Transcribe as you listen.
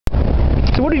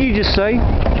So what did you just say?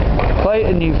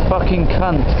 Clayton, you fucking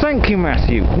cunt. Thank you,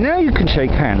 Matthew. Now you can shake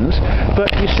hands,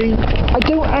 but you see, I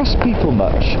don't ask people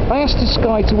much. I asked this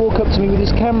guy to walk up to me with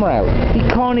his camera out. He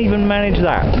can't even manage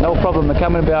that. No problem, the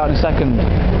camera will be out in a second.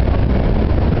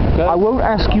 Okay. I won't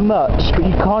ask you much, but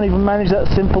you can't even manage that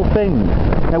simple thing.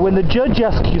 Now when the judge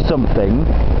asks you something,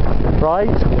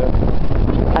 right,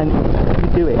 and you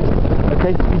do it,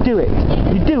 okay?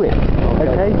 You do it,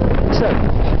 okay? So,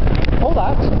 all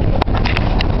that,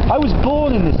 I was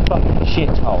born in this fucking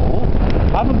shithole,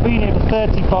 I haven't been here for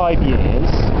 35 years,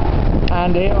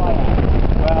 and here I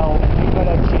am. Well, you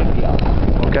better cheer me up.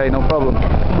 Okay, no problem.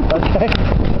 Okay?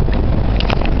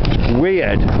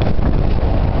 Weird.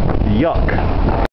 Yuck.